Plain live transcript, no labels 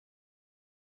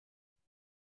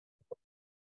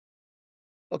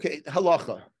Okay,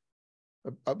 halacha.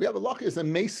 We have halacha is a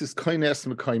mace is koines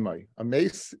mekaimai. A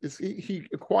mace is he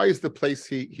acquires the place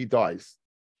he dies.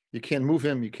 You can't move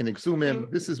him. You can exhume him.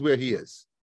 This is where he is,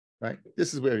 right?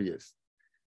 This is where he is.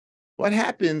 What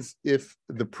happens if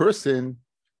the person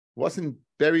wasn't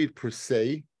buried per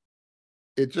se?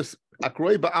 It just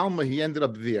akroi ba'alma. He ended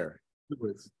up there.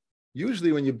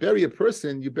 Usually, when you bury a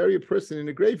person in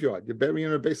a graveyard. You bury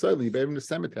him in a Beis Hillel. You bury him in a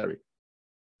cemetery.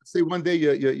 Say one day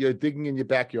you're digging in your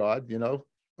backyard,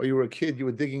 or you were a kid, you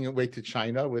were digging your way to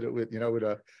China with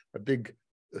a big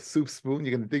soup spoon.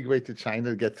 You're going to dig your way to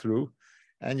China to get through,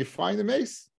 and you find the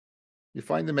mace.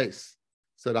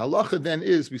 So the halacha then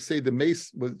is we say the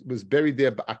mace was buried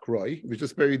there ba'akroi. It was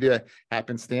just buried there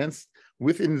happenstance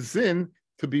within zin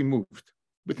to be moved.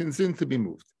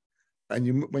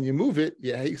 And when you move it,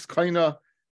 he's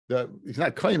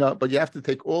not kinda, but you have to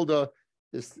take all the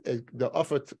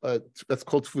offer that's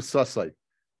called tfusasai.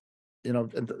 And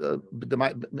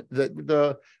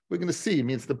we're going to see. It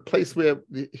means the place where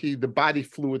the body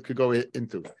fluid could go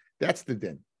into. That's the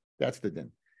din.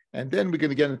 And then we're going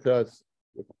to get into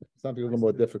something a little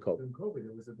more difficult. In COVID,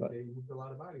 they moved a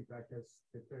lot of bodies back as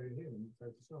they buried him.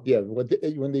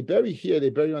 When they bury here, they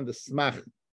bury on the smach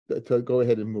to go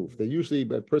ahead and move. They usually,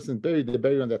 a person buried, they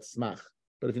bury on that smach.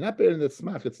 But if you're not buried in that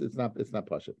smach, it's not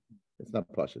pashut. It's not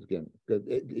pashut. Again,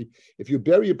 if you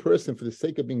bury a person for the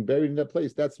sake of being buried in that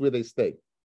place, that's where they stay.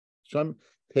 Sham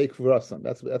take for us.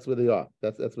 That's where they are.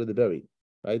 That's where they're buried,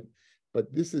 right?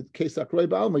 But this is case akroi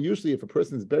ba'alma. Usually, if a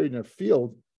person is buried in a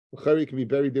field, Bukhari can be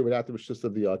buried there without the rishus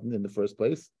of the yadin in the first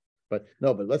place. But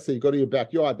let's say you go to your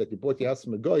backyard that you bought your house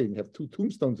from a goy and you have two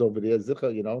tombstones over there.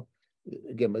 Zicha,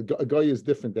 again, a goy is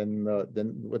different than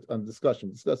what on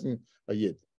discussing a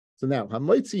yid. So now,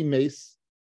 hamaitzi mace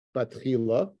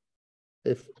batchila,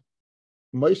 if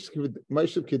Moshe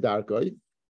Kedarkoi,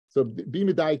 so be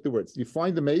medayik the words. You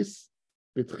find the mace,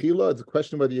 betchila, it's a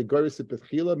question whether you goris it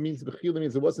betchila means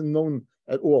it wasn't known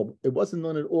at all. It wasn't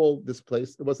known at all, this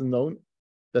place. It wasn't known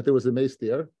that there was a mace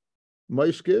there.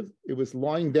 Moishkiv, it was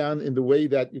lying down in the way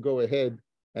that you go ahead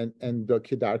and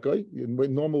Kedarkoi, in the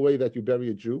normal way that you bury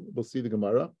a Jew. We'll see the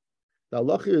Gemara. The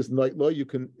halacha is nightlaw.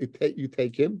 You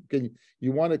take him.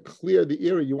 You want to clear the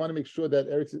area. You want to make sure that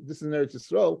this is an Eretz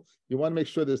Yisrael. You want to make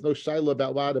sure there's no shaila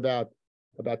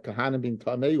about kahanim being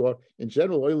tamei, or in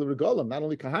general oil regalim. Not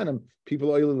only kahanim,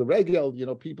 people oil regel.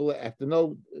 People have to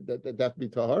know that have to be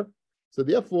tahar. So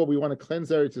therefore, we want to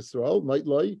cleanse Eretz Yisrael.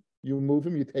 Nightlaw. You move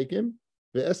him. You take him.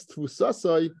 The est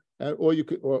tfusasai, or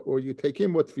you take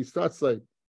him with tfusasai.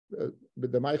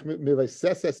 B'damayich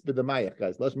mivaiseses b'damayich,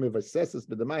 guys. Lashon mivaiseses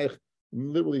b'damayich.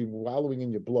 Literally wallowing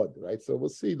in your blood, right? So we'll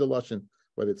see the lashon,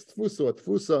 whether it's tfusa or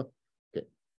tfusa. Okay,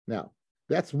 now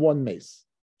that's one mace.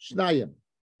 Shnayim,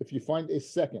 if you find a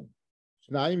second,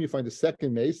 Shnayim, you find a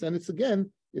second mace, and it's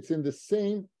in the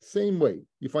same way.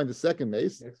 You find the second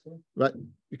mace, right?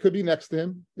 It could be next to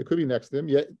him.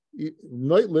 Yeah,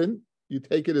 Noitlin, you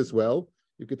take it as well.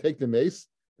 You could take the mace.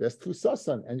 There's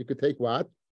tfusasan, and you could take what?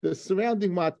 The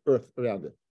surrounding earth around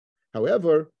it.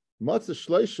 However, matzah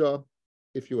shloisha,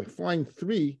 if you find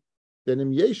three, then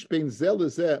im yesh bein zel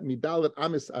lezeh midalet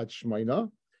amis ad shmeina.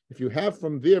 If you have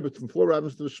from there between 4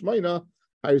 amis to the shmeina,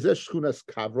 harizeh shchunas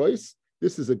kavrois.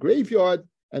 This is a graveyard,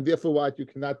 and therefore what you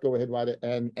cannot go ahead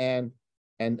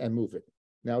and move it.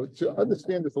 Now to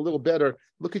understand this a little better,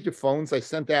 look at your phones. I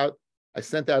sent out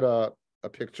a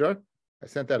picture.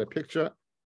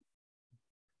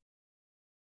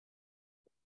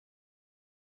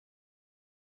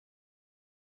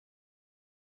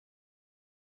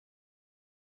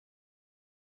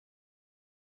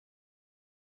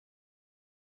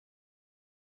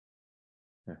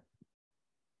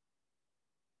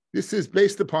 This is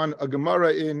based upon a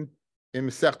Gemara in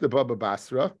Masechta Baba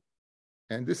Basra,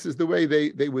 and this is the way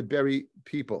they would bury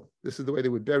people. This is the way they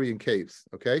would bury in caves,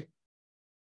 okay?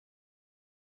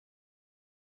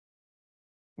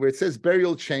 Where it says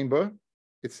burial chamber,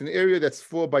 it's an area that's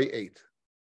 4 by 8.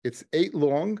 It's 8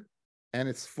 long and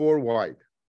it's 4 wide.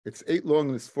 It's 8 long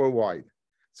and it's 4 wide.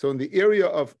 So in the area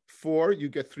of 4, you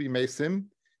get 3 mason.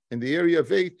 In the area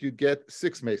of 8, you get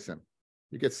 6 mason.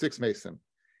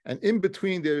 And in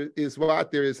between there is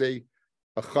what? There is a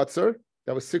chutzner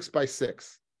that was 6 by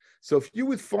 6. So if you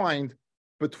would find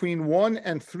between 1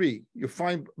 and 3, you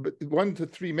find 1 to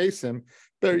 3 mason,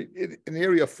 in the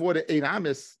area of 4 to 8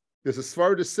 amis, there's a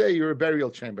svar to say you're a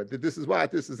burial chamber. This is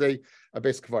what? This is a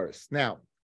base kvaris. Now,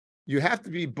 you have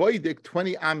to be boidik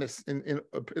 20 amis in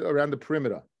around the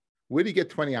perimeter. Where do you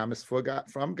get 20 amis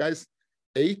from, guys?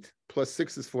 8 plus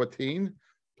 6 is 14.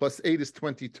 Plus 8 is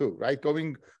 22, right?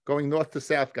 Going north to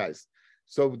south, guys.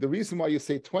 So the reason why you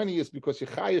say 20 is because you're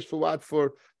chayish for what?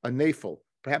 For a nafel.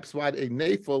 perhaps what a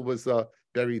nafel was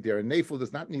buried there. A nafel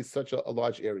does not need such a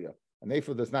large area. A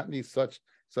nafel does not need such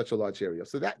a large area.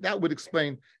 So that would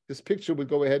explain, this picture would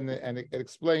go ahead and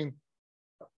explain,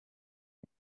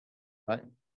 right?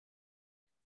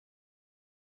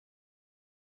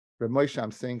 Rabbi Moshe,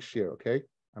 I'm saying share, okay?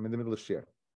 I'm in the middle of share.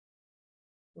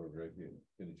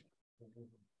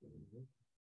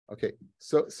 Okay,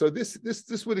 so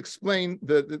this would explain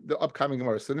the upcoming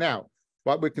Gemara. So now,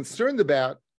 what we're concerned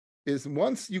about is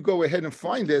once you go ahead and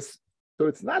find this, so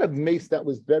it's not a mace that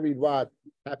was buried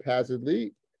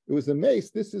haphazardly. It was a mace.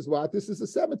 This is a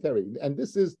cemetery, and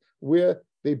this is where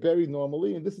they bury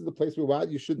normally, and this is the place where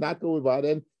you should not go with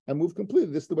and move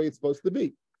completely. This is the way it's supposed to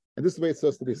be, and this is the way it's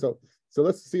supposed to be. So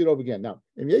let's see it over again now.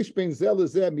 And we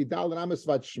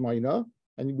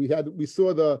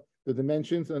saw the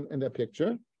dimensions in that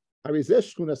picture. It's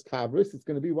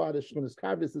going to be what a shkunas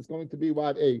kavris. It's going to be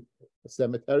what a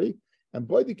cemetery. And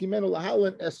boy, the kimenu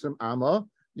lahalan esrim ama.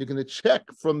 You're going to check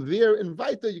from there in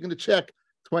Vita. You're going to check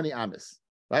 20 amas,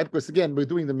 right? Because again, we're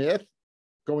doing the math.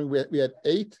 We had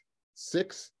 8,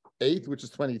 6, 8, which is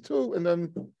 22,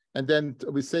 and then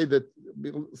we say that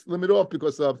we limit off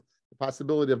because of the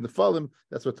possibility of nefalim.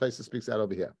 That's what Taisa speaks out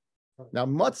over here. Now,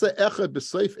 matzah echad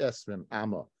b'seif esrim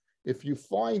ama. If you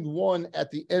find one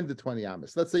at the end of 20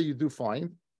 amas, let's say you do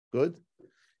find, good,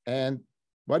 and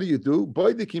what do?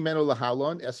 Boy the kimenu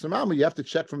lahalon esrim ama. You have to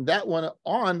check from that one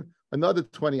on another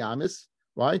 20 amas,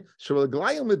 right?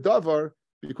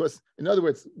 Because, in other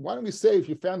words, why don't we say if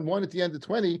you found one at the end of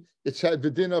 20, it should have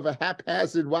the din of a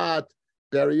haphazard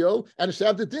burial, and it should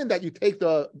have the din that you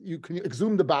can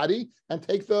exhume the body and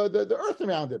take the earth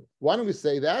around it. Why don't we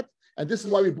say that? And this is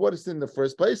why we brought this in the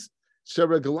first place.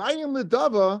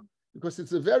 Because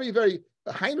it's a very, very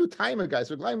hainu timer, guys.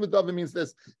 Reglayim ledava means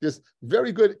this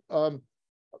very good a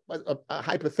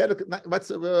hypothetical,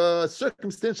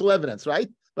 circumstantial evidence, right?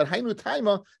 But hainu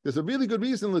timer, there's a really good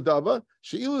reason ledava.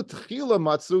 Sheilu tchila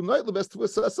matzu not lebest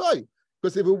v'sasai.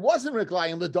 Because if it wasn't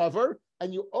reglayim ledava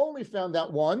and you only found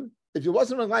that one, if it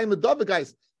wasn't reglayim ledava,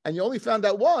 guys, and you only found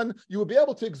that one, you would be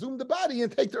able to exhume the body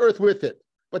and take the earth with it.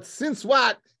 But since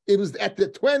it was at the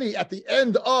 20, at the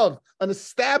end of an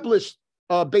established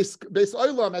base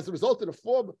oilam as a result of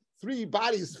the 3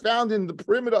 bodies found in the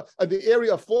perimeter of the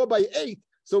area of 4 by 8.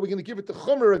 So we're going to give it the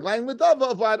chumrah reglayim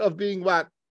ledava of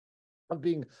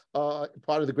being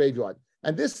part of the graveyard.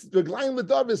 And this reglayim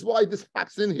ledava is why this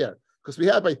pops in here, because we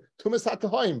have by tumas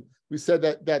hatahoim we said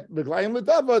that reglayim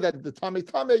ledava, that the tame,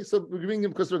 so we're bringing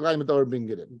him because reglayim ledava bringing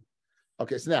it in.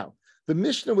 Okay, so now the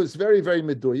Mishnah was very, very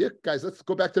meduyik. Guys, let's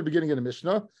go back to the beginning of the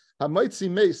Mishnah. Hamaitzi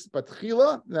meis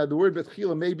batchila. Now the word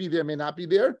batchila may be there, may not be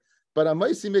there. But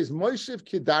hamaitzi meis moishiv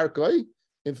kidarkoi.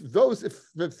 If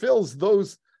it fills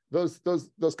those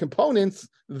components,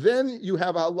 then you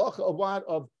have a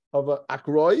halacha of a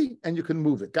akroi, and you can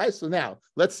move it, guys. So now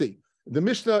let's see. The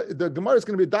Mishnah, the Gemara is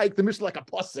going to be daik the Mishnah like a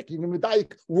pasuk. You're going to be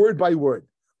daik word by word.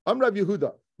 Rav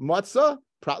Yehuda, matzah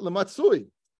prat lematzui.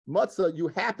 Matzah, you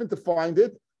happen to find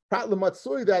it. Prat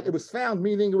lematzui, that it was found,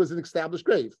 meaning it was an established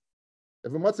grave.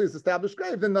 If a matzah is established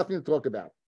grave, then nothing to talk about.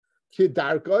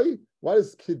 Kidarkoi, what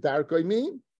does kidarkoi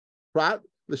mean? Prat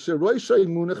l'sheroi shoy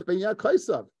munach ben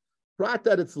yakaisav. Prat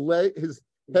that his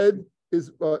head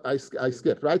is. I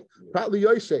skipped, right. Prat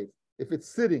liyoshev, if it's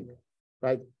sitting,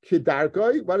 right.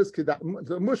 Kidarkoi, what is kidar?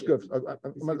 Mushkav.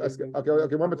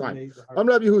 Okay, one more time.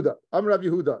 Rav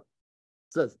Yehuda. It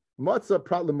says matzah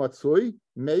prat lematzui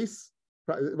mace.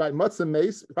 Right, matzah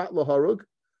mace, prat lahorug.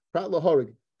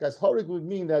 Guys, horug would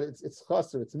mean that it's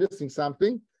chaser, it's missing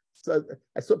something. So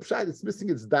I saw pshat, it's missing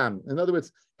its dam. In other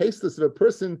words, hasteless, if a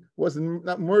person was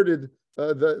not murdered,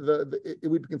 it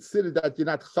would be considered that you're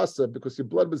not chaser because your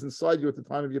blood was inside you at the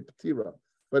time of your patira.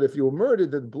 But if you were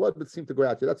murdered, then the blood would seem to go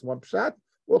out here. That's one pshat.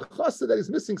 Or chaser, that he's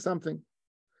missing something.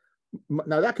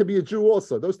 Now that could be a Jew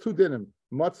also. Those two dinim.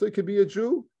 Matzah could be a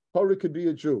Jew, horug could be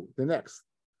a Jew. The next.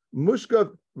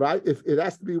 Mushkav, right? If it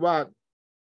has to be what?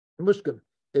 Mushkav.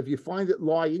 If you find it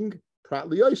lying, prat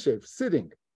liyoshev,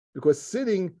 sitting. Because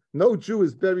sitting, no Jew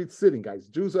is buried sitting, guys.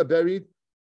 Jews are buried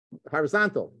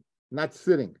horizontal, not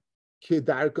sitting.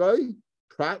 Kidarkoi,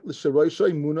 prat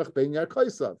l'sharoishoy munach ben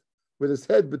yarkaisav, with his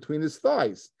head between his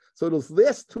thighs. So those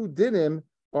last 2 dinim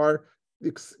are,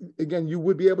 again, you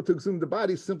would be able to exhume the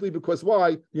body simply because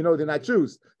why? You know they're not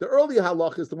Jews. The earlier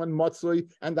halacha is the one matzui,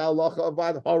 and the halacha of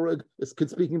horug is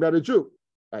speaking about a Jew,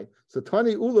 right? So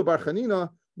Tani Ula Bar Chanina,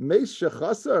 mace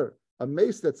shechaser, a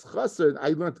mace that's chaser, I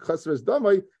learned chaser is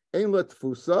damai, ein la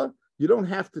tfusa, you don't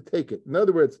have to take it. In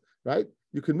other words, right,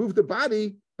 you can move the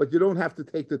body, but you don't have to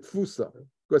take the tfusa.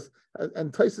 Because,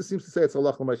 and Taisa seems to say it's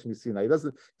halacha ma'ashem yisina. He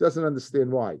doesn't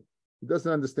understand why. He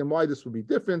doesn't understand why this would be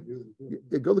different.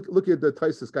 You go look at the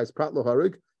Taisus guys, Prat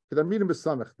Loharig, because I'm reading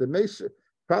Besamach. The Mesh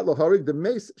Prat Loharig, the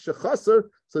Mesh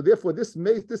Shechaser. So therefore, this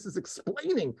is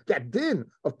explaining that din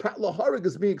of Prat Loharig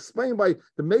is being explained by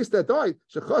the Mesh that died.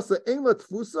 Shechaser Ein La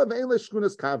Tfusa Ve'Ein La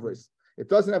Shkunas Kavris. It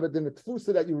doesn't have a din of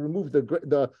Tfusa that you remove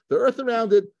the earth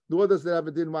around it, nor does it have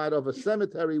a din of a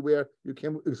cemetery where you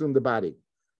can exhume the body.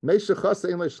 Mesh Shechaser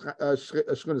Ein La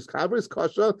Shkunas Kavris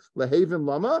Kasha Lehavim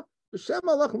Lama. Maybe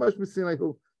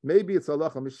it's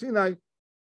halacha mishinai,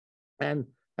 and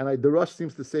the Rosh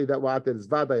seems to say that that is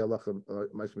vaday halacha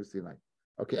mishinai.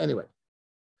 Okay, anyway,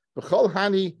 the chol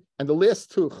hani and the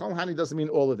last two. Chol hani doesn't mean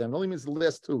all of them; it only means the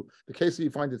last two. The case where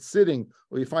you find it sitting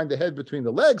or you find the head between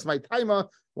the legs. My taima,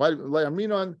 why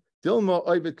layaminon dilma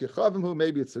oivet kechavim who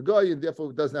maybe it's a guy and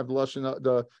therefore it doesn't have the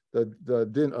lashon the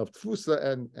din of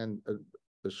tfusa and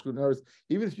the shkunas.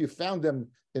 Even if you found them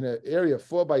in an area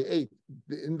 4 by 8,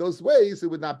 in those ways, it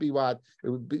would not be what it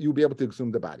would be, you'll be able to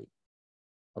exhume the body.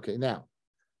 Okay, now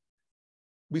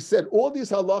we said all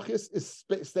these halachis is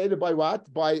stated by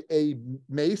what? By a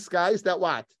mace, guys, that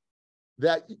what?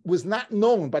 That was not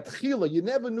known, but chila, you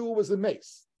never knew it was a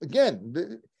mace.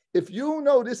 Again, if you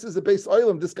know this is a base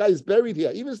oilam, this guy is buried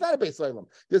here, even if it's not a base oilam,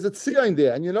 there's a tzion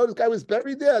there, and you know this guy was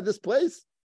buried there at this place,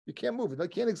 you can't move it, you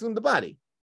can't exhume the body.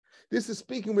 This is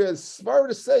speaking where it's far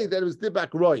to say that it was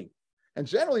dibak roy. And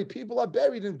generally, people are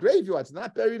buried in graveyards,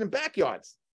 not buried in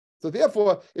backyards. So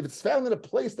therefore, if it's found in a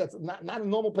place that's not a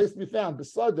normal place to be found,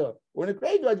 besada, or in a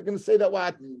graveyard, you're going to say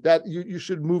that you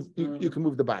should move, you can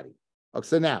move the body. Okay,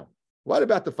 so now, what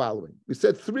about the following? We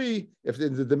said 3, if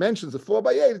in the dimensions of 4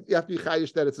 by 8, you have to be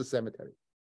chayish that it's a cemetery.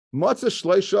 Matzah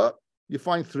shleisha, you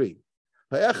find 3.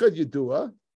 Ha'echad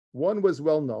yedua, 1 was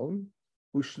well known.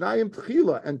 Ushnayim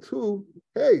tchila, and 2,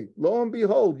 hey, lo and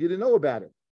behold, you didn't know about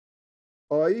it.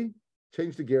 Oi,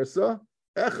 change the gersa.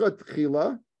 Echad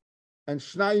tchila, and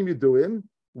shnayim yeduim.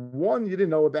 1 you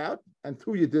didn't know about, and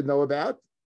 2 you did know about.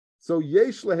 So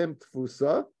yesh lehem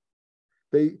tfusa.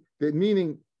 They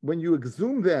meaning when you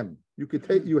exhume them, you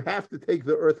have to take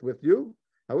the earth with you.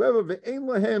 However, ve'ein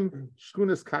lehem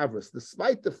shkunas kavras,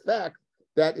 despite the fact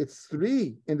that it's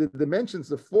 3 in the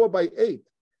dimensions of 4 by 8.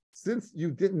 Since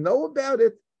you didn't know about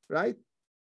it, right?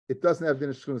 It doesn't have din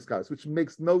shkunas kavras, which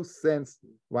makes no sense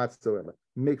whatsoever.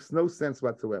 Makes no sense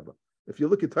whatsoever. If you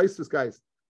look at Taisus, guys,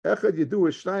 echad yedu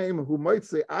shnayim who might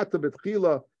say ata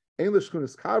betchila ein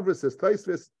l'shkunas kavras says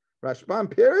Taisus Rashbam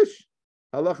perish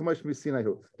halacha mash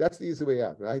misinai. That's the easy way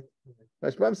out, right?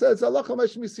 Rashbam says halacha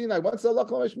mash misinai. Once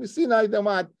halacha mash misinai, then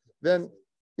what? Then,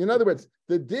 in other words,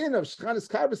 the din of shkunas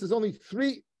kavras is only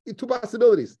 2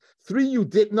 possibilities: 3 you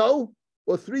didn't know,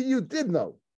 or 3 you did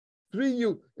know. 3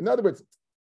 you, in other words,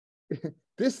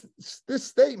 this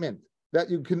statement that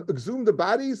you can exhume the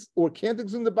bodies or can't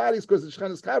exhume the bodies because the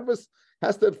shchanas kavras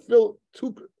has to fill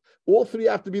 2. All 3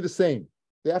 have to be the same.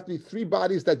 They have to be 3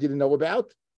 bodies that you didn't know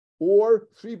about, or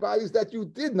 3 bodies that you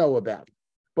did know about.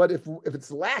 But if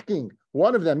it's lacking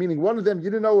one of them, meaning one of them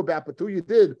you didn't know about, but 2 you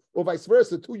did, or vice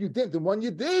versa, 2 you didn't and 1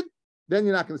 you did, then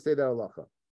you're not going to say that halacha.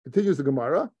 Continues the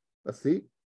Gemara. Let's see.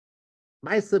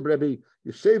 Ma'aseh Rabbi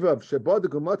Yeshevav Shebad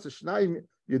Gumatz Shnayim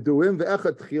Yeduim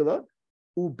ve'echad Tchila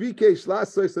ubikesh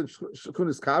lasois and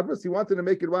shkunas kavras. He wanted to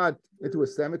make it into a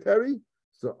cemetery.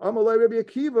 So Amalei Rabbi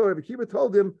Akiva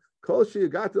told him, Kol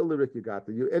sheyagata lirik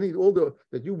yagata. You any older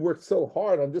that you worked so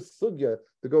hard on this sugya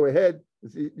to go ahead,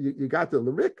 you got the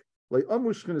lirik. Like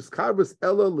amush shkunas kavras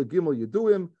ella legimel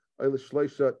yeduim oil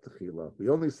shleisha tchila. We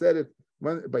only said it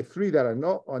by 3 that are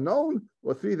known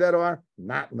or 3 that are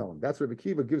not known. That's where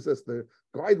Akiva gives us the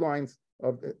guidelines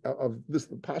of this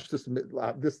pashtus.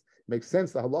 This makes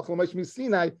sense. The halacha l'mashmi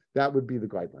Sinai, that would be the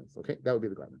guidelines. Okay, that would be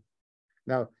the guidelines.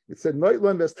 Now it said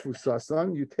noitlan ves tfusa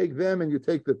son. You take them and you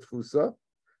take the tfusa.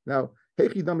 Now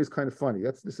hechidami is kind of funny.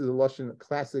 This is a lashon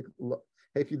classic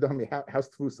hechidami. How's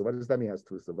tfusa? What does that mean? How's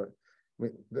tfusa? But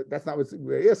that's not what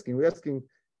we're asking. We're asking,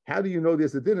 how do you know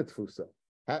there's a din of tfusa?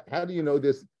 How do you know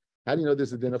this? How do you know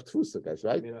there's a din of tfusa, guys?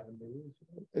 Right?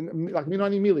 And like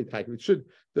minani mili type. It should.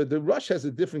 The Rush has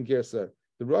a different gersa.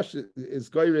 The Rush is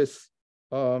geiris.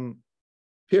 Pirish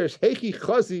hechi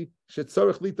chazi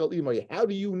shetzarich lital imay. How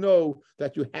do you know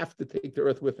that you have to take the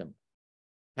earth with him?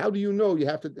 How do you know you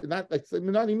have to? Not like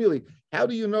minani mili. How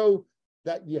do you know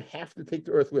that you have to take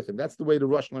the earth with him? That's the way the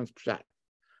Rush learns pshat.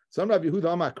 Some Rabbi Yehuda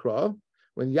Amakra,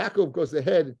 when Yaakov goes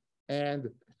ahead and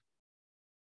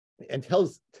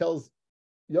tells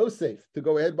Yosef to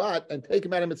go ahead and take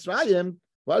him out of Mitzrayim,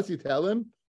 what does he tell him?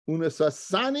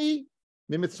 Unasasani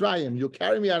mi Mitzrayim. You'll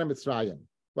carry me out of Mitzrayim.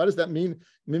 What does that mean?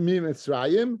 Mi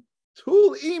Mitzrayim.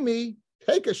 Tul imi,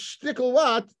 take a shtickle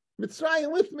what?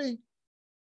 Mitzrayim with me.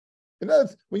 In other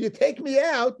words, when you take me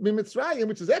out, Mitzrayim,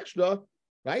 which is extra,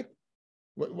 right?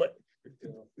 What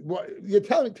you're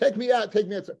telling me, take me out.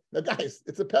 Now, guys,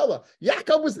 it's a Pella.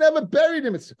 Yaakov was never buried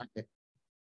in Mitzrayim.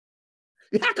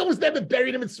 Yaakov was never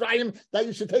buried in Mitzrayim that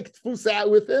you should take Tfusa out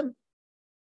with him,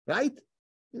 right?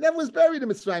 He never was buried in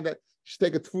Mitzrayim that you should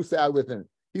take a Tfusa out with him.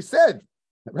 He said,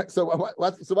 right? So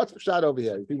what's the pshat over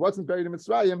here? If he wasn't buried in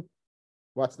Mitzrayim,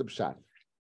 what's the pshat?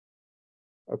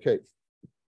 Okay.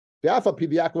 Yaakov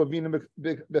Avinu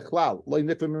bechlal lo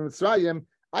nifim Mitzrayim.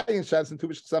 Ayin shans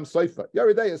into some soifa.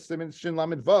 Yaridei simin shin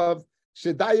lamed vav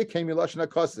shedaya came yilashna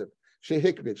kosiv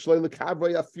shehikvit shloile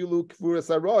kavray afilu kvuras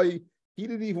aroi. He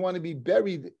didn't even want to be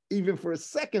buried even for a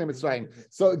second in Mitzrayim.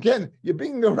 So again, you're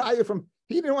bringing the raya from.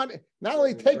 He didn't want to, not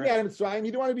only take me out of Mitzrayim,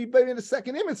 he didn't want to be buried in a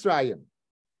second in Mitzrayim.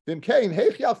 Then Cain,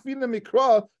 heichal fina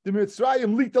mikra the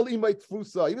Mitzrayim lital imay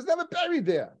tfusa. He was never buried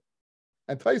there.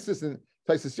 And Taisus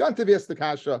Yantav yes the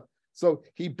kasha. So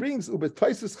he brings ubet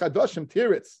Taisus chadoshim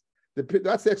tiritz.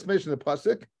 That's the explanation of the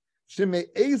pasuk.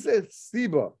 Shemei ezeh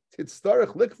siba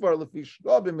titztarich likvar lefi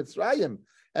shlob in Mitzrayim.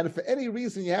 And if for any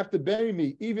reason you have to bury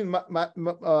me, even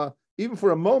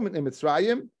for a moment in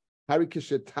Mitzrayim, hari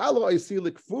kishetalo eisi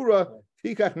likfura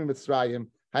tikach min Mitzrayim,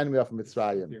 hand me off from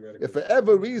Mitzrayim. If for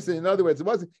ever reason, in other words,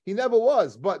 he never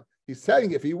was, but he's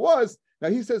saying if he was, now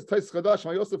he says Tais Chadash.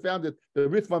 I also found that the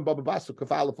Ritvan Baba Basu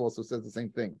Kafalaf also says the same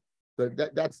thing. So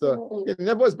that's he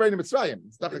never was buried in Mitzrayim.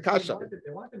 It's not a kasha.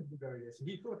 They want him to be buried there. So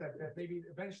he thought that maybe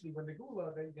eventually when the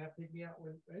Gula, they have to take me out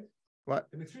with, right? What?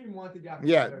 The Mitzrayim wanted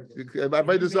Yaakov to be buried.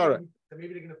 By the Zara. So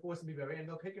maybe they're going to force him to be buried, and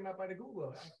they'll take him out by the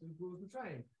Gula. Actually, the Gula's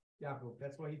Mitzrayim. Yaakov.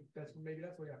 That's why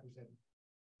Yaakov said.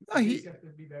 No, he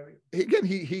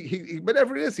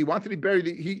whatever it is, he wanted to be buried.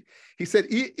 He said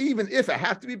even if I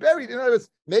have to be buried, in other words,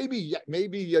 maybe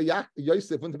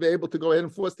Yosef wouldn't be able to go ahead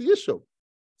and force the issue.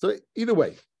 So either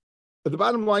way, but the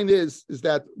bottom line is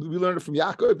that we learned it from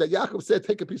Yaakov that Yaakov said,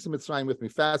 "Take a piece of Mitzrayim with me."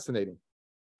 Fascinating.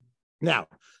 Now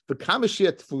the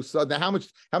Kamashiyat Tfusa. Now how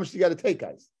much do you got to take,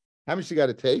 guys? How much you got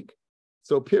to take?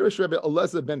 So Pirish Rabbi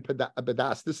Elazar ben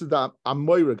Padas. This is the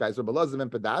Amoira, guys. Rabbi Elazar ben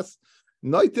Padas.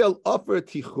 Noitel offer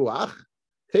tichuach,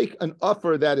 take an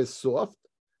offer that is soft.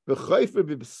 V'chayfer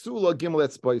b'bsula gimel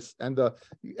etzbois, and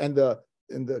the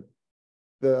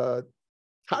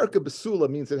tarka b'sula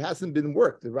means it hasn't been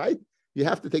worked, right? You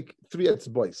have to take 3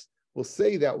 etzbois. We'll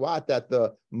say that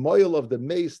the moil of the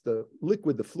mace, the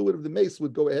liquid, the fluid of the mace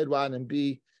would go ahead and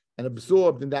be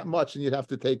absorbed in that much, and you'd have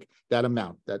to take that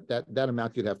amount. That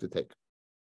amount you'd have to take.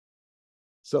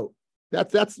 So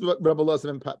that's what Rabbi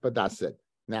Elazar ben Padas said.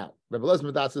 Now, Rabbi Elazar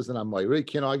ben Padas is an Amoyri. You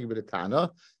can't argue with a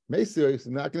Tana. Meisir is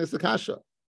not going to Kasha.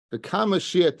 The Kama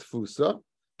Shir Tfusa,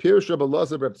 Pirush Rabbi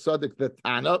Elazar ben Tzadik, the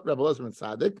Tana, Rabbi Elazar ben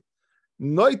Tzadik.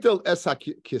 Noitel es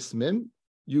kismin.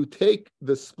 You take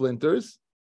the splinters,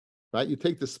 right? You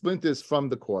take the splinters from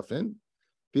the coffin.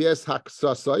 V'es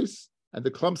haksasais, and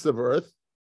the clumps of earth.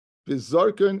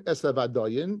 V'zorken es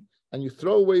havadoyin, and you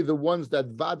throw away the ones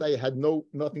that vaday had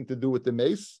nothing to do with the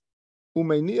mace.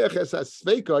 Umeiniach es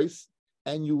hasveikos,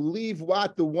 and you leave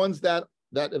the ones that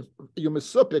you're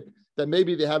mesupik, that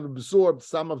maybe they have absorbed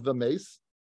some of the mace.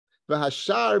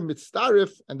 V'hashar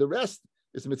mitztarif, and the rest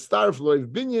is mitztarif loiv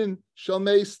binyan shel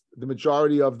mace, the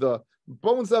majority of the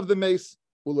bones of the mace,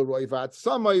 ularoivat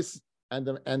samais,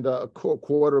 and a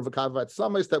quarter of a kavat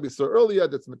samais that we saw earlier.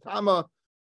 That's matama,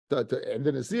 and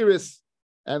the naziris,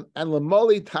 and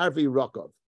lamoli tarvi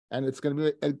rokov, and it's going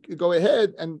to be go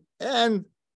ahead and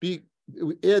be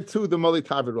add to the moli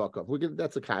tarvi rokov.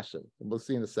 That's a kasha. We'll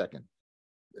see in a second.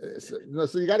 So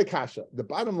you got a kasha. The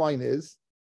bottom line is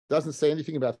doesn't say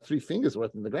anything about 3 fingers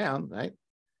worth in the ground, right?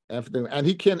 And Rabbi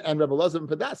Elazar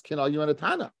ben Padas can argue on a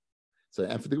Tana. So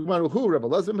and for the Gemara, who Rabbi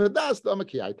Elazar ben Padas, the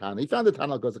Amakiyai Tana. He found the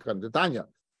Tana goes according to Tanya.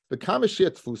 The Kama Shir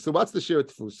Tfusa. What's the Shir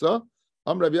Tfusa?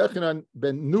 Rabbi Yochanan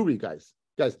ben Nuri, guys.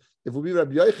 If we be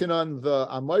Rabbi Yochanan the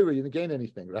Amoira, you didn't gain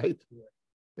anything, right?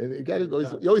 Yeah.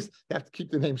 You always have to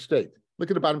keep the name straight. Look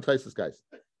at the bottom places, guys.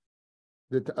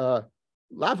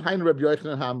 Lav Hain Rabbi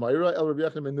Yochanan HaAmoira El Rabbi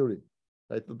Yochanan ben Nuri.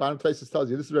 Right, the bottom places tells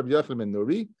you this is Rabbi Yochanan ben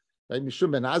Nuri. Right,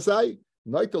 Mishum ben Azai.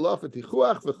 Noitalof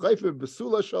etichuach v'chayfer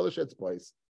b'sula shalish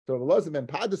etzbois. So Rabbi Elazar ben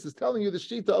Padas is telling you the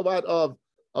shita of Rabbi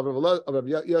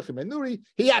Yochanan ben Nuri.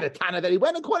 He had a Tana that he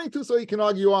went according to, so he can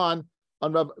argue on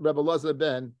Rabbi Elazar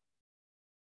ben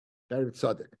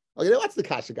Tzadik. Okay, now what's the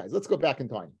kasha, guys? Let's go back in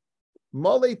time.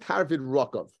 Mole Tarvid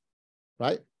Rokov,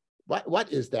 right?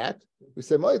 What is that? We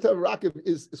say Mole Tarvid Rokov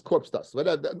is corpse dust. What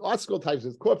the art school types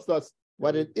is corpse dust.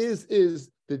 What it is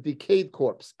the decayed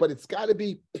corpse, but it's got to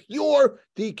be pure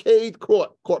decayed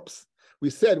corpse. We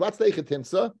said what's the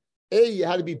Eichetimsa? You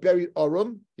had to be buried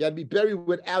arum. You had to be buried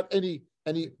without any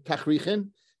tachrichin.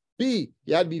 B,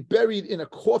 you had to be buried in a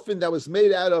coffin that was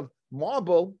made out of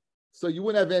marble, so you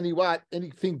wouldn't have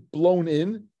anything blown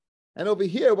in. And over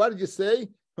here, what did you say?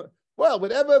 Well,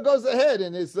 whatever goes ahead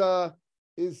and is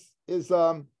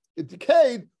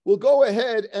decayed will go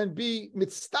ahead and be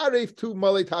mitzaref to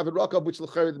malei tavid rakav, which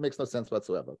makes no sense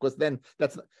whatsoever. Because then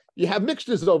you have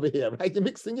mixtures over here, right? You're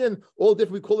mixing in all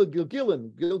different. We call it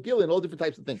gilgilin, all different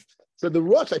types of things. So the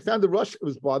Rosh, I found the Rosh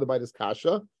was bothered by this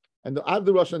kasha, and I have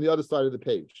the Rosh on the other side of the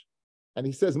page, and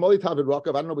he says malei tavid rakav.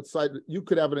 I don't know which side you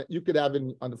could have it. You could have it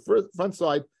on the front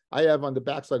side. I have on the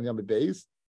back side of the days,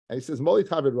 and he says malei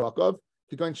tavid rakav.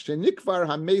 Going shenikvar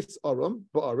hameis arum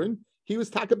ba'arin. He was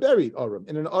taka buried arum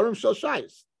in an arum shel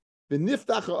shayis. The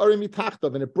niftach arum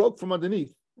mitachtav, and it broke from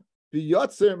underneath. The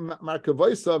yotzer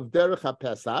markavoisav derech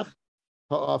haPesach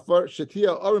ha'afar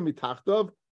shetia arum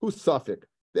mitachtav who's suffik.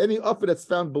 Any offer that's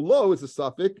found below is a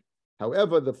suffik.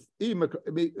 However, the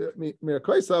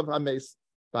mirkoisav hameis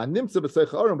v'animtza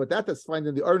b'seich arum, but that's found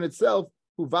in the arum itself.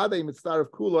 Who vadei mitzar of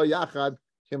kula yachad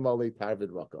himali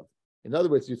tarvid rakav. In other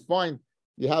words, you find.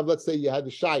 You have, let's say, you had the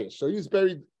shayish. So he was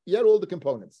buried. He had all the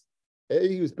components. A,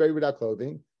 he was buried without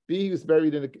clothing. B, he was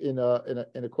buried in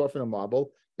a coffin of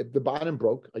marble. If the bottom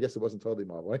broke, I guess it wasn't totally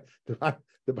marble, right?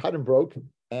 The bottom broke,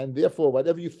 and therefore,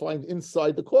 whatever you find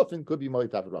inside the coffin could be malei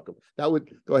tavid rakav. That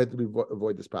would go ahead to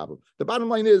avoid this problem. The bottom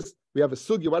line is we have a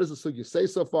sugya. What does the sugya say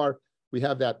so far? We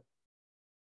have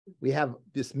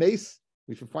this mace.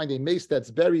 We should find a mace that's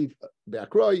buried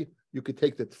be'akroi. You could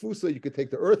take the tfusa, you could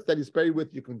take the earth that he's buried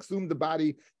with, you can consume the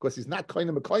body because he's not kind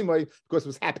of a because it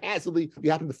was haphazardly,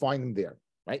 you happen to find him there,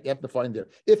 right? You happen to find him there.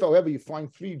 If, however, you find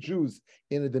 3 Jews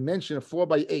in a dimension of 4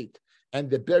 by 8, and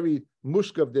they're buried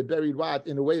mushkav, they're buried what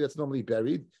in a way that's normally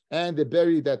buried, and they're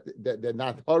buried that they're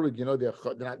not horrid, they're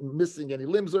not missing any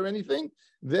limbs or anything,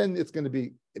 then it's going to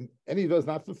be any of those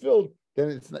not fulfilled. Then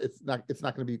it's not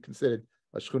going to be considered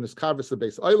a shchunas kavris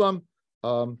base olam.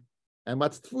 And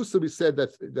what's tfusa, we said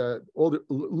that all the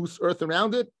loose earth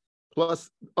around it,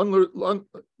 plus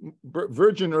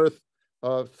virgin earth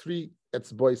of 3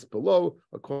 etzbois below,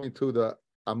 according to the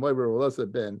Amoyra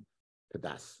Olaza ben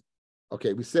Pedas.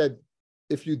 Okay, we said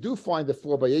if you do find the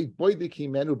 4 by 8, boidik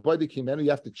himenu, you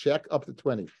have to check up to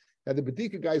 20. Now the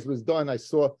Bedika guys was done. I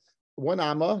saw 1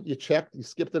 amma, you checked, you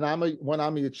skipped an amma, 1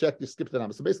 amma, you checked, you skipped an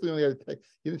amma. So basically, you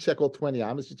didn't check all 20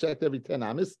 ammas, you checked every 10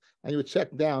 ammas, and you would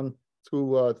check down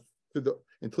to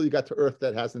until you got to earth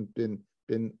that hasn't been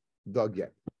dug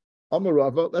yet.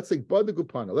 Amarava, let's say Badik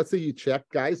Upana. Let's say you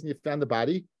checked, guys, and you found the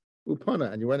body,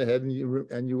 Upana, and you went ahead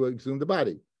and you exhumed the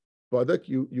body. Badik,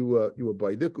 you were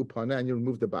Badik Upana, and you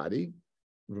removed the body.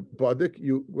 Badik,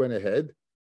 you went ahead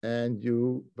and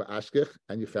you Ba'ashkech,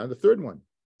 and you found the 3rd one.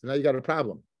 So now you got a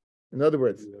problem. In other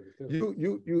words,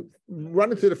 you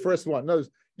run into the first one. In other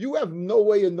words, you have no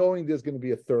way of knowing there's going to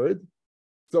be a 3rd.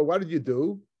 So what did you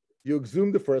do? You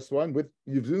exhumed the first one,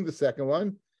 you exhumed the second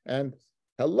one, and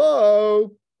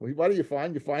hello, what do you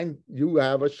find? You find you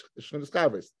have a shchunas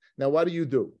kavris. Now, what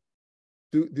do?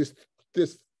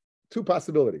 There's 2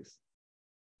 possibilities,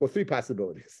 or 3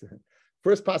 possibilities.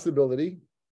 First possibility,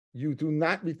 you do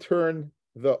not return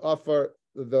the offer,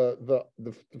 the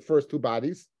first 2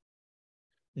 bodies.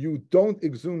 You don't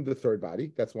exhume the 3rd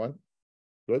body. That's one.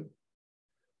 Good.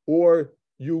 Or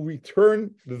you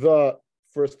return the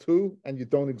first 2 and you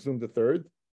don't exhume the 3rd,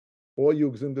 or you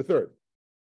exhume the 3rd.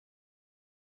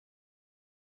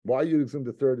 Why you exhume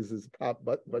the 3rd is his pop,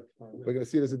 but we're going to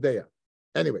see it as a daya.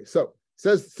 Anyway, so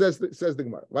says the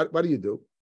Gemara. What do you do?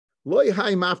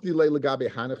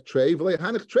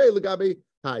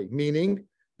 Meaning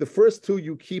the first 2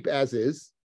 you keep as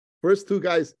is. First 2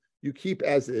 guys you keep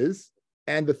as is,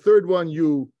 and the 3rd one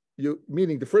you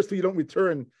meaning the first 2 you don't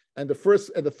return, and the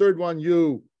 3rd one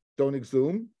you don't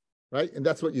exhume. Right? And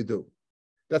that's what you do.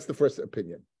 That's the first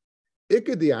opinion.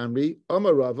 Ikadi Amri,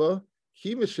 Amarava,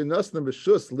 Kimishinasna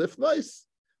Rishus Lifnais.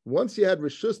 Once you had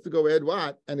Rishus to go ahead,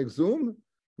 what? And exhume,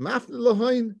 Mafna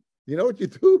Lahain. You know what you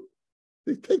do?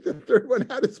 You take the 3rd one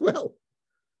out as well.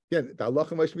 Again, the Allah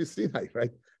Mashmi Sinai,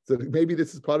 right? So maybe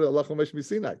this is part of the Allah Mashmi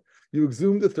Sinai. You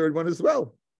exhume the 3rd one as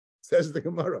well. Says the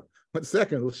Gemara. 1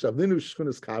 second. Shavlinu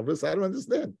Shchunas Kavras. I don't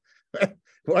understand.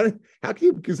 How can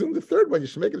you exhume the 3rd one? You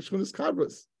should make it a Shchunas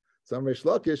Kavras. Some Reish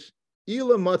Lakish,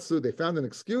 Ila Matsu, they found an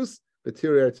excuse, the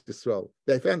Eretz Yisrael.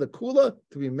 They found the Kula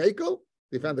to be Mekel.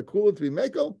 They found the Kula to be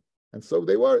Mekel, and so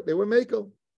they were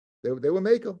Mekel. They were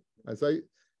Mekel. I say,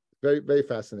 very, very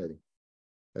fascinating.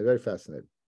 Very fascinating.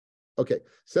 Okay,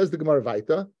 says the Gemara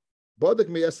Vaita, Bodik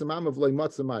me'esamam of loy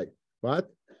matzamai.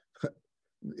 What?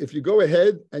 If you go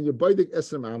ahead and you bodik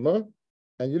esamama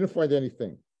and you didn't find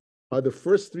anything, are the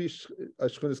first 3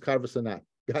 shchunas kavras or not?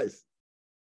 Guys,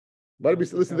 What did we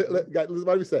say? Listen, guys, listen,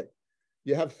 what did we say?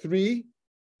 You have 3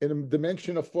 in a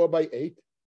dimension of 4 by 8.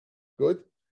 Good.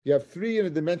 You have 3 in a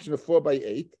dimension of 4 by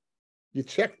 8. You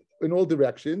checked in all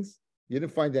directions. You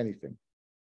didn't find anything.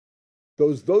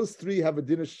 Those 3 have a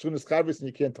din of shunas chavris and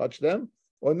you can't touch them.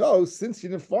 Or no, since you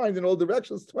didn't find in all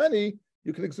directions 20,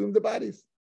 you can exhume the bodies.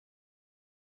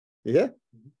 Yeah?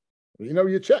 You know,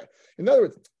 you check. In other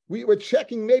words, we were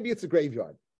checking, maybe it's a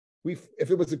graveyard. If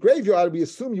it was a graveyard, we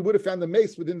assume you would have found the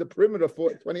mace within the perimeter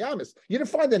for 20 amas. You didn't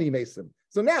find any mason.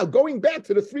 So now, going back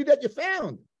to the 3 that you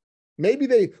found,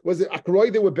 maybe was it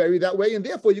Akroy, they were buried that way, and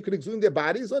therefore you could exhume their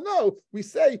bodies, or no, we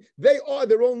say they are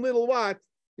their own little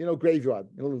graveyard,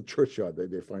 a little churchyard.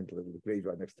 They find a little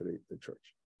graveyard next to the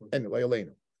church. Anyway,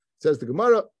 Elena says the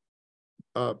Gemara,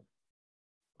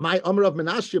 my Amarav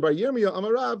Menashe Bar Yirmiyah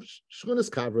Amarav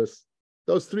Shchunas Kavras.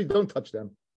 Those 3, don't touch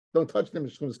them. Don't touch them.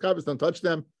 Shchunas Kavras, don't touch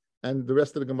them. And the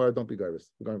rest of the Gemara, don't be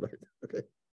garbus. We're going back. Okay.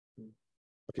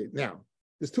 Okay. Now,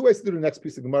 there's 2 ways to do the next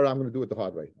piece of Gemara. I'm going to do it the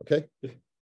hard way. Okay. Okay.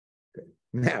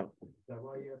 Now,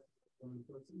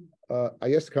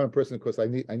 I asked the current person because I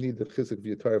need the chizuk of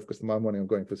your Torah because tomorrow morning I'm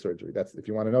going for surgery. That's, if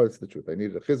you want to know, it's the truth. I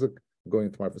needed a chizuk. I'm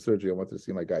going tomorrow for surgery. I wanted to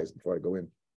see my guys before I go in.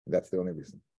 And that's the only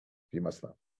reason. You must know.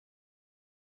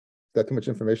 Is that too much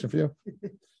information for you?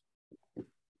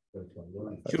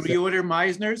 Should we order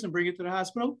Meisner's and bring it to the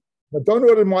hospital? But don't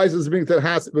order Meisner's and bring it to the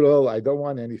hospital. I don't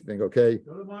want anything, okay?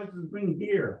 Order Meisner's and bring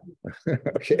here.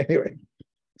 Okay, anyway.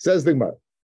 Says the Gemara.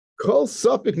 Kol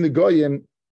safik negoyim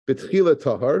betchila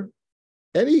tahar.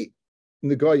 Any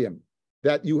negoyim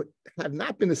that you have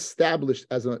not been established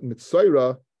as a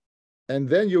mitzayra, and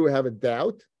then you have a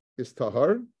doubt, is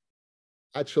tahar.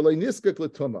 At shalei niskak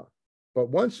l'tuma. But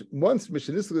once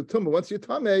misheniskak l'tuma, once you're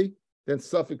tamei, then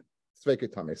safik tzveika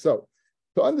tamei. So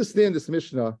to understand this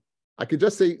Mishnah, I could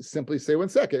just simply say 1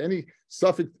 second. Any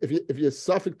suffix, if you're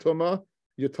suffix tuma,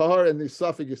 you're tahar, and the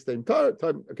suffix you're staying tahar.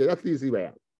 Okay, that's the easy way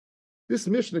out. This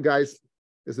Mishnah, guys,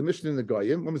 is a Mishnah in the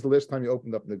Goyim. When was the last time you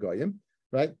opened up in the Goyim?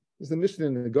 Right? This is a Mishnah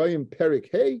in the Goyim, Perik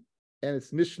Hey, and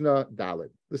it's Mishnah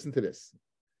Dalet. Listen to this.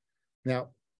 Now,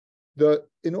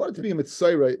 in order to be a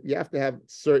mitzayra, you have to have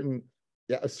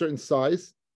a certain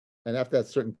size, and have to have a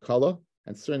certain color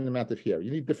and certain amount of hair.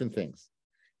 You need different things.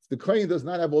 If the Kohen does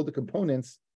not have all the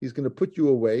components, he's going to put you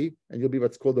away, and you'll be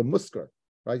what's called a musker,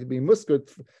 right? You'll be musker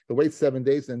to wait 7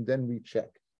 days and then recheck.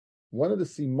 One of the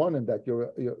simonim that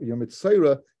your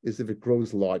mitzayra is if it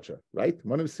grows larger, right?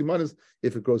 One of the simonim is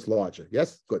if it grows larger.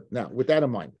 Yes, good. Now, with that in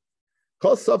mind,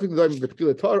 call something like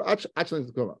the Torah.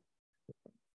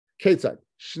 Ketzad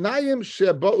shnayim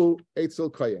sheba'u etzel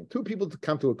kohen. 2 people to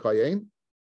come to a kohen.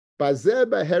 Bazer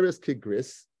beheres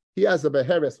kigris. He has a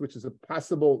beheres, which is a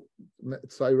possible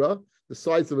mitzayra, the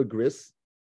size of a gris.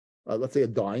 Let's say a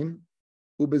dime,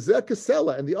 ubezer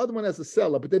kesela, and the other one has a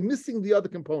sela, but they're missing the other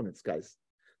components, guys.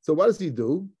 So what does he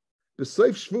do?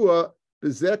 B'soif shvua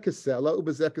bezer kesela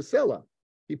ubezer kesela.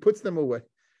 He puts them away,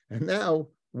 and now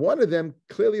one of them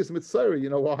clearly is mitzayra. You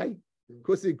know why?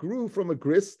 Because it grew from a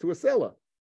gris to a sela.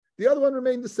 The other one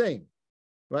remained the same,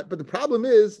 right? But the problem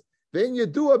is, then you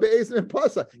do a be'ezim and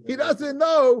pasa. He doesn't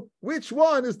know which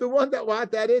one is the one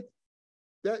that it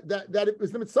is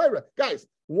the mitzayra, guys.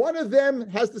 One of them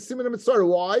has the siman of mitzayra.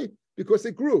 Why? Because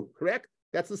it grew, correct?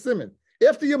 That's the siman.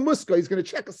 After your muska, he's going to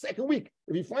check a second week.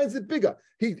 If he finds it bigger,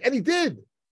 he did.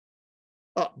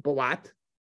 But what?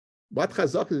 What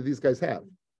chazaka did these guys have?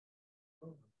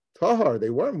 Tahar, they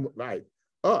weren't right.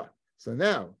 So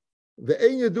now the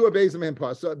ein yadu be'ezim and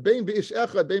pasa bein b'ish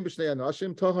echad bein b'shnei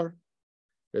anashim tahar.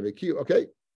 Okay,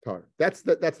 tahar. That's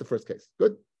the first case.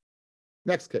 Good.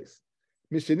 Next case.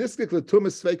 Misheniskik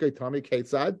l'tumas sveikai tami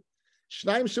ketzad.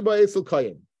 Shnaim sheba esel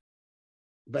koyin.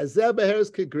 Bazer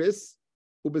beheres kegris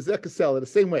ubezer kesela. The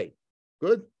same way.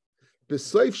 Good.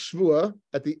 B'soif shvua,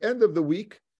 at the end of the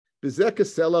week, bezer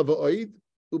kesela v'oid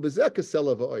ubezer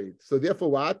kesela v'oid. So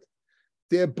therefore, what?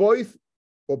 They're both,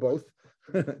 or both.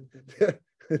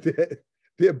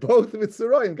 they're both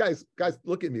mitzrayim. Guys,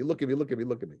 look at me.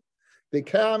 They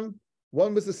come.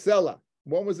 One was a sela,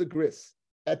 one was a gris.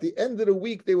 At the end of the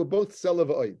week, they were both sela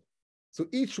v'oid. So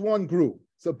each one grew.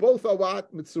 So both are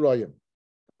what? Mitzrayim.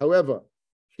 However,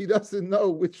 he doesn't know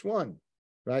which one,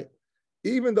 right?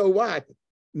 Even though what?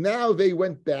 Now they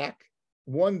went back.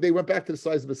 They went back to the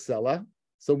size of a sela.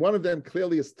 So one of them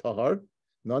clearly is tahar.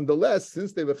 Nonetheless,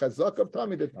 since they were chazak of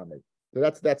Tami, they're Tami. So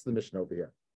that's the Mishnah over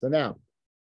here. So now,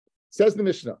 says the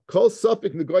Mishnah, Kol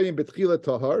safik negoyim betchila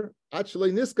tahar,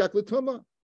 actually niskak l'tuma.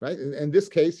 Right? In this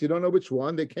case, you don't know which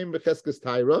one. They came b'cheskes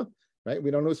taira, right?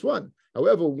 We don't know which one.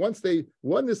 However, once they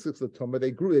won this l'tuma,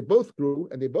 they both grew,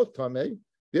 and they both tamei.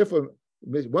 Therefore,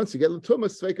 once you get l'tuma,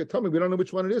 sveika tamei, we don't know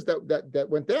which one it is that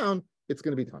went down. It's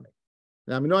going to be tamei.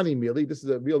 Now, Minani Mili, this is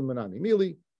a real Minani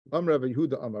Mili. Rabbi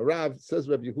Yehuda Rav, says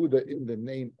Rabbi Yehuda in the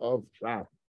name of Rav.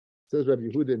 Says Rabbi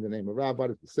Yehuda in the name of Rav. What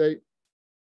does it say?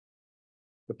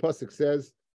 The pasuk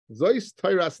says, "Zois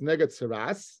Tairas Negat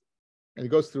Saras," and it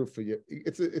goes through for you.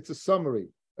 It's a summary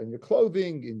in your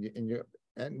clothing, in your,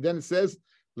 and then it says,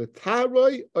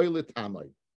 "Letaroi or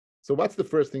letamai." So what's the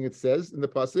first thing it says in the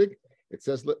pasuk? It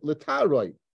says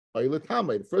 "Letaroi or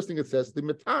letamai." The first thing it says the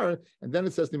matar, and then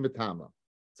it says the matama.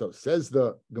 So says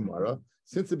the Gemara,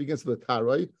 since it begins with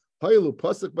Taroi, Hailu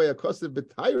Pasuk by Akosiv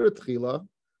B'Tayra Tchila,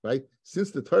 right?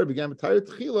 Since the Torah began with Tayra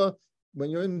Tchila, when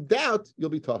you're in doubt, you'll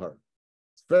be Tahar.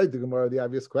 It's very the Gemara, the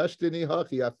obvious question. If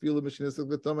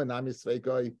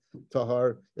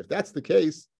that's the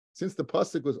case, since the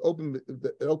Pasuk was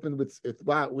opened with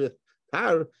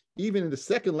Tar, even in the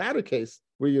second latter case,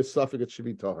 where you're suffering, it should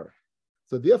be Tahar.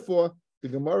 So therefore, the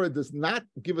Gemara does not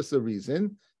give us a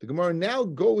reason. The Gemara now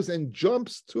goes and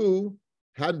jumps to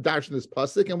how to darshan this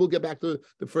pasuk, and we'll get back to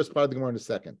the first part of the Gemara in a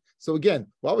second. So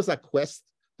again, what was that quest?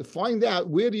 To find out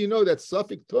where do you know that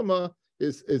Safik Tuma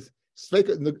is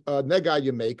Nega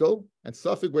Yemeko, and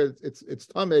Safik where it's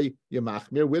Tame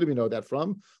Yemachmir. Where do we know that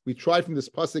from? We tried from this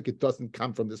pasuk, it doesn't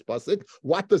come from this pasuk.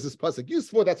 What does this pasuk use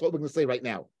for? That's what we're going to say right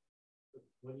now.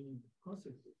 When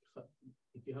pasuk,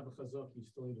 if you have a chazak, you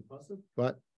still need a pasuk?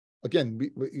 But again, we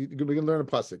can learn a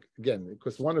pasuk again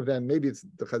because one of them, maybe it's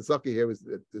the chazaka here.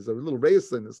 There's a little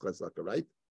reis in this chazaka, right?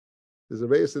 There's a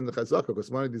reis in the chazaka because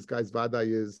one of these guys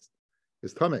vaday is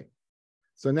tamei.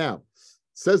 So now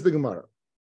says the Gemara.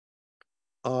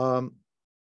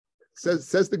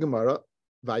 Says the Gemara.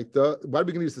 Vaita. Why are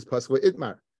we going to use this pasuk?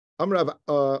 Itmar. Amrav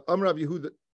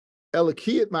Yehuda.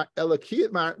 Elaki Itmar.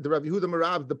 The Rav Yehuda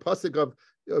Marav. The pasuk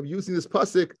of using this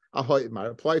pasuk. Ahoy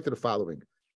Itmar. Apply it to the following.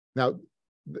 Now.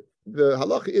 The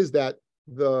halacha is that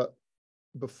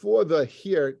before the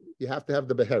here you have to have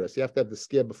the beheres. You have to have the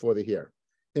scare before the here.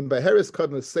 In beheres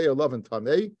kadna say 11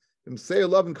 tamei. In say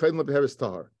 11 kadna beheres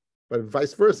tahar. But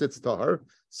vice versa, it's tahar.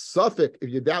 Suffolk,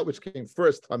 if you doubt which came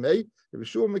first, tamei. If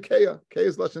Yeshua Mekeya, Kei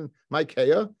is lashon my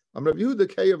Keya. I'm Rabbi Yehuda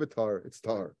Keya v'tar. It's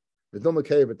tahar. V'dom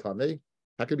Mekeya v'tamei.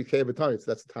 How can it be Keya v'tar?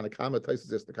 That's the Tanakama.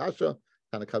 Taisus is the kasha.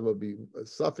 Tanakama will be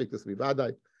Suffolk. This will be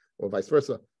vadai, or vice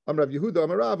versa. I'm Rav Yehuda,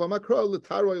 I'm Rav, I'm Akra,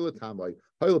 L'taroi, L'tamai.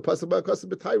 Hayil Pasaba,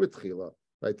 Kasab, B'tayra Tchila.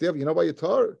 Right there, you know why you're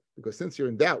tar? Because since you're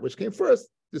in doubt, which came first,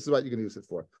 this is what you're going to use it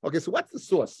for. Okay, so what's the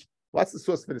source? What's the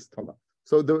source for this Tama?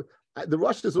 So the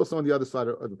Rush is also on the other side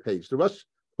of the page. The Rush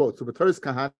quotes, so B'taris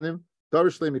Kahanim,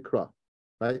 Darish Le Mikra.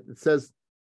 Right? It says,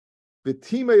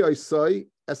 V'timei Oisoi,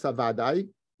 Esavadai,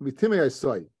 V'timei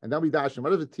Oisoi. And then we dash him. What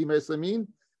does V'timei Oisoi mean?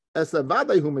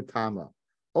 Esavadai hu Mitama.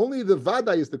 Only the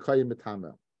Vadai is the Kayim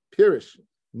Mitama. Pirish.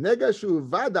 Nega shu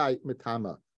vadai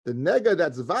mitama. The nega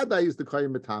that's vadai is the koya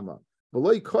mitama.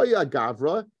 V'loi koya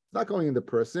gavra. It's not going in the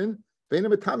person. Veina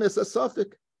mitama is a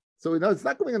suffix. So it's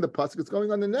not going on the pasuk. It's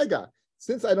going on the nega.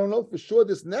 Since I don't know for sure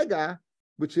this nega,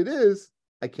 which it is,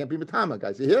 I can't be mitama.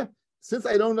 Guys, you hear? Since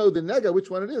I don't know the nega, which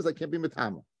one it is, I can't be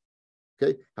mitama.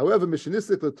 Okay. However,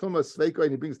 mishanisik l'tuma sveiko,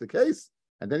 and he brings the case,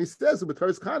 and then he says,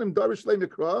 "B'taris kanim darish le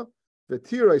mikra the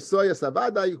tiroi soya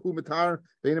savadai hu mitar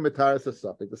veina mitar is a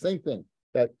suffix." The same thing.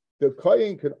 That the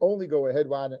kohen can only go ahead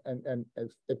and if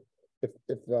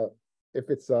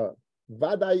it's a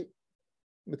vadai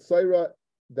mitzayra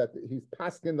that he's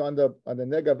paskined on the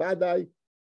nega vadai,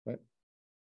 right?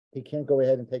 He can't go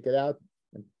ahead and take it out.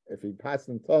 And if he passes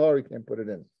in tahor, he can't put it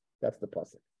in. That's the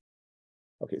pasuk.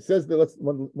 Okay, it says let's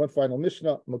one final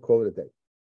mishnah. I'm gonna call it a day.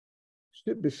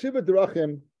 B'shiva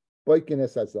derachim boikin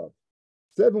es azav.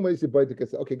 7 ways you boik the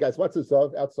kesef. Okay, guys, what's a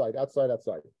zav? Outside.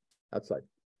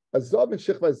 A zav and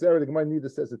shechva zera, the Gemara neither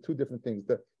says the two different things.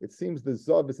 It seems the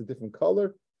zav is a different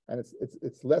color, and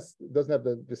it's less, doesn't have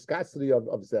the viscosity of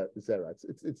zera.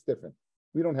 It's different.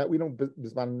 We don't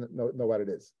know what it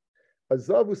is. A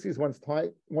zav who sees one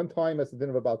time as the din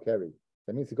of a balkari.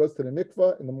 That means he goes to the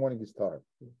mikvah in the morning he's tar.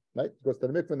 Right? He goes to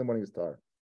the mikvah in the morning he's tar.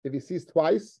 If he sees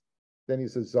twice, then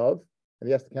he's a zav, and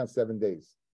he has to count 7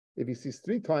 days. If he sees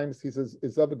 3 times, he says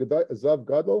zav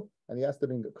gadol, and he has to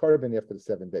bring a korban after the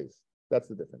 7 days. That's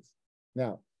the difference.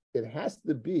 Now, it has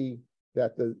to be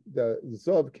that the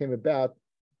Zov came about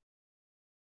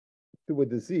through a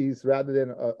disease rather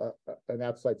than an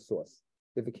outside source.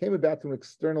 If it came about through an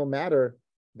external matter,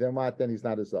 then what? Then he's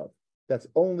not a Zov. That's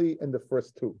only in the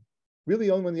first 2. Really,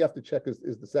 the only one you have to check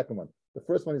is the second one. The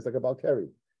first one is like a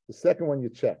Balkari. The second one you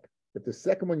check. If the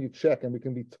second one you check and we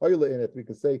can be toilet in it, we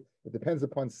can say it depends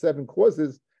upon 7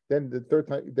 causes, then the third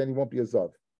time, then he won't be a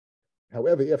Zov.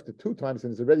 However, after 2 times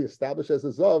and is already established as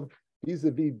a zav,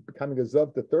 vis-a-vis becoming a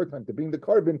zav the 3rd time to bring the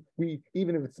carbon,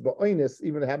 even if it's ba'oinus,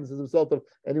 even if it happens as a result of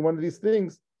any one of these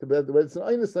things, whether it's an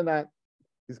oinus or not,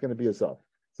 he's going to be a zav.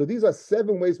 So these are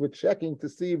 7 ways we're checking to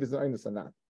see if it's an einus or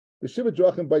not. The shiva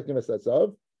drachim baitim es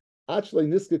zav, actually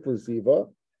niskik l'ziva,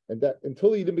 and that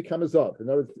until he didn't become a zav. In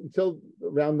other words, until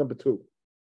round number 2.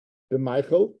 The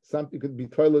Michael, something could be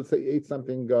toilet, say he ate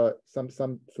something,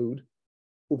 some food.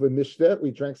 Uve mishter,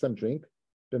 we drank some drink.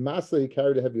 The Masla, he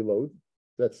carried a heavy load.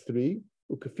 That's 3.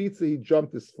 Ukafitza, he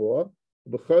jumped is 4.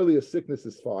 B'charli, a sickness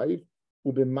is 5.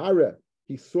 Ube Mara,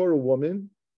 he saw a woman,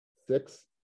 6.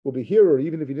 Ube Hero,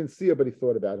 even if he didn't see her, but he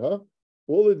thought about her.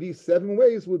 All of these 7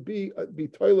 ways would be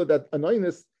toilet that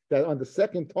anonymous that on the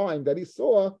second time that he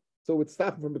saw, so it would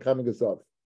stop him from becoming a zav.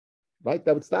 Right?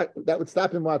 That would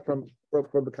stop him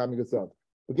from becoming a zav.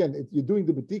 Again, you're doing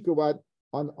the bedika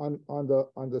on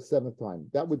the 7th time.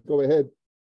 That would go ahead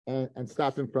and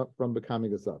stop him from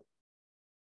becoming a zav.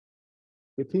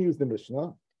 Continues the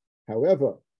Mishnah.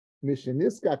 However,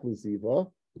 Mishaniskak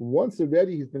l'ziva, once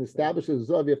already he's been established as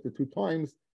a zav after 2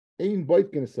 times, ain't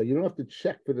bite going to say. You don't have to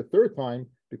check for the 3rd time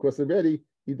because already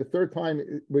the 3rd time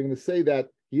we're going to say that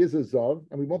he is a zav,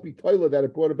 and we won't be toiler that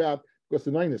it brought about because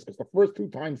of ninus. Because the first 2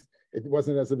 times it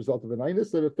wasn't as a result of a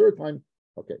ninus, so the 3rd time,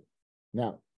 okay.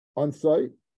 Now on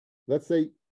site, let's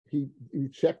say he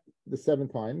checked the 7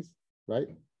 times, right?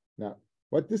 Now,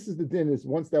 what this is the din is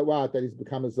once that he's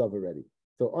become a zav already.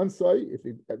 So on site, if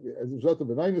he as a result of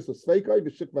a ninus or sveikai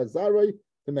v'shikva zarai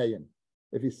t'meyin.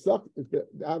 If he sucked,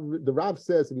 the Rav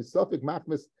says if he suffik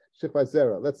machmas shikva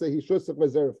zera. Let's say he should shikva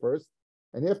zera first,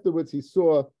 and afterwards he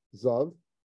saw zav,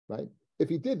 right? If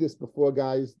he did this before,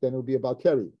 guys, then it would be about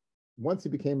keri. Once he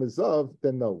became a zav,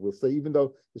 then no. We'll say even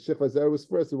though the shikva zera was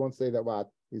first, we won't say that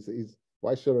he's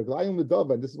why should reglayim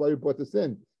l'dava, and this is why we brought this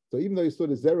in. So even though he saw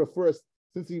the zera first,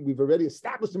 since we've already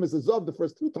established him as a zav the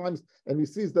first 2 times, and he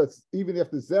sees that even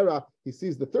after zera, he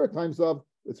sees the 3rd time zav,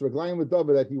 it's reglayim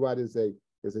l'dava that he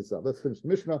is a zav. Let's finish the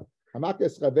Mishnah. A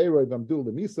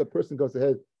person goes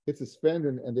ahead, hits his friend,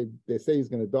 and they say he's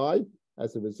going to die.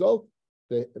 As a result,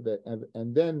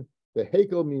 and then the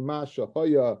hekel mima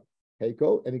shahoya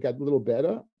hekel, and he got a little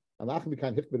better. And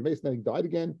then he died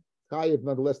again. Chayiv,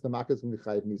 nonetheless, the makas from the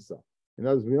chayiv misa. In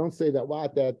other words, we don't say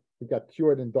that he got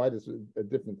cured and died is a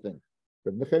different thing.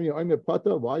 But Nechemia Omer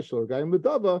Pata, why shall guy in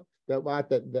Ledava that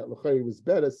Lechari was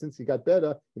better since he got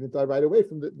better, he didn't die right away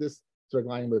from this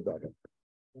Zerglayim Ledava.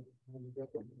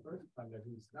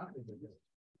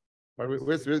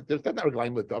 There's not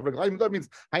Reglayim Ledava. Reglayim Ledava means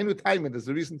Hainu Taiman. There's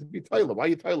a reason to be Tyler. Why are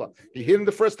you Tyler? He hit him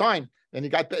the first time, and he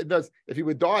got better. If he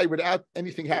would die without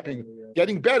anything happening,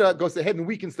 getting better goes ahead and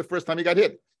weakens the first time he got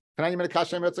hit.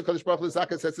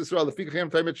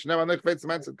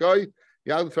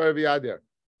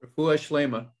 Refuah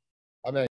Shlema. Amen.